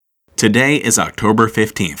Today is October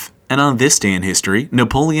 15th, and on this day in history,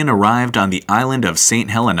 Napoleon arrived on the island of St.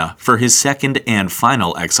 Helena for his second and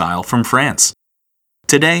final exile from France.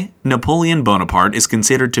 Today, Napoleon Bonaparte is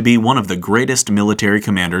considered to be one of the greatest military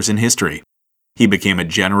commanders in history. He became a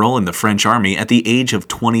general in the French army at the age of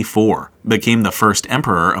 24, became the first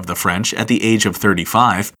emperor of the French at the age of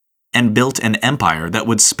 35, and built an empire that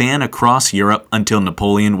would span across Europe until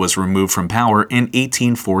Napoleon was removed from power in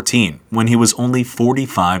 1814, when he was only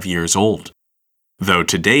 45 years old. Though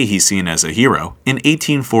today he's seen as a hero, in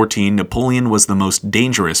 1814 Napoleon was the most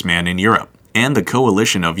dangerous man in Europe, and the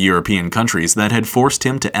coalition of European countries that had forced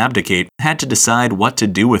him to abdicate had to decide what to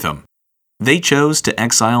do with him. They chose to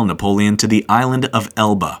exile Napoleon to the island of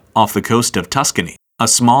Elba, off the coast of Tuscany, a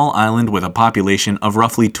small island with a population of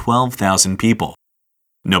roughly 12,000 people.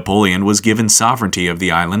 Napoleon was given sovereignty of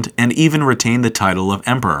the island and even retained the title of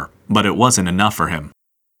emperor, but it wasn't enough for him.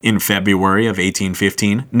 In February of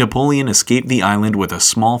 1815, Napoleon escaped the island with a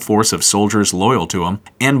small force of soldiers loyal to him,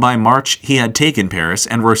 and by March he had taken Paris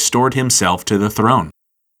and restored himself to the throne.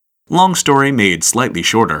 Long story made slightly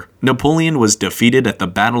shorter, Napoleon was defeated at the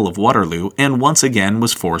Battle of Waterloo and once again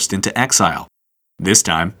was forced into exile. This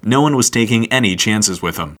time, no one was taking any chances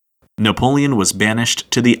with him. Napoleon was banished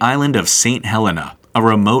to the island of St. Helena, a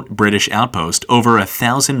remote British outpost over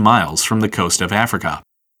 1,000 miles from the coast of Africa,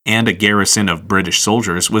 and a garrison of British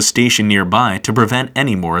soldiers was stationed nearby to prevent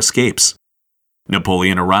any more escapes.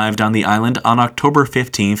 Napoleon arrived on the island on October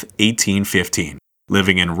 15, 1815,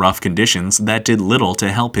 living in rough conditions that did little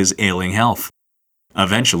to help his ailing health.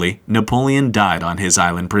 Eventually, Napoleon died on his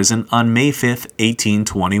island prison on May 5,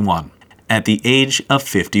 1821, at the age of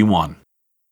 51.